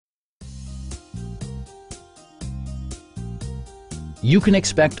You can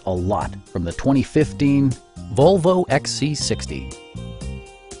expect a lot from the 2015 Volvo XC60.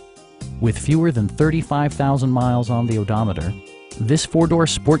 With fewer than 35,000 miles on the odometer, this four-door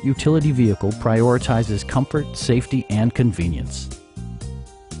sport utility vehicle prioritizes comfort, safety, and convenience.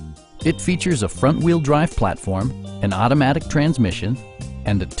 It features a front-wheel drive platform, an automatic transmission,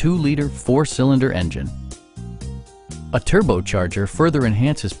 and a 2-liter 4-cylinder engine. A turbocharger further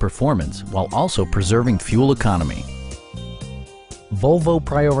enhances performance while also preserving fuel economy. Volvo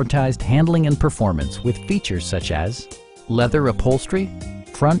prioritized handling and performance with features such as leather upholstery,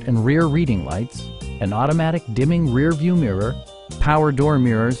 front and rear reading lights, an automatic dimming rear view mirror, power door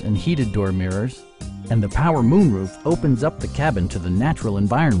mirrors and heated door mirrors, and the power moonroof opens up the cabin to the natural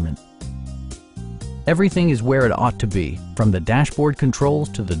environment. Everything is where it ought to be, from the dashboard controls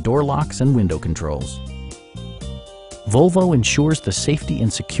to the door locks and window controls. Volvo ensures the safety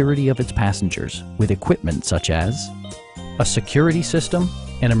and security of its passengers with equipment such as a security system,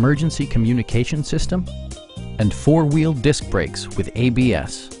 an emergency communication system, and 4-wheel disc brakes with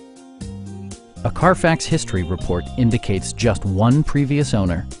ABS. A Carfax history report indicates just one previous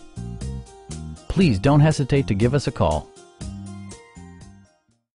owner. Please don't hesitate to give us a call.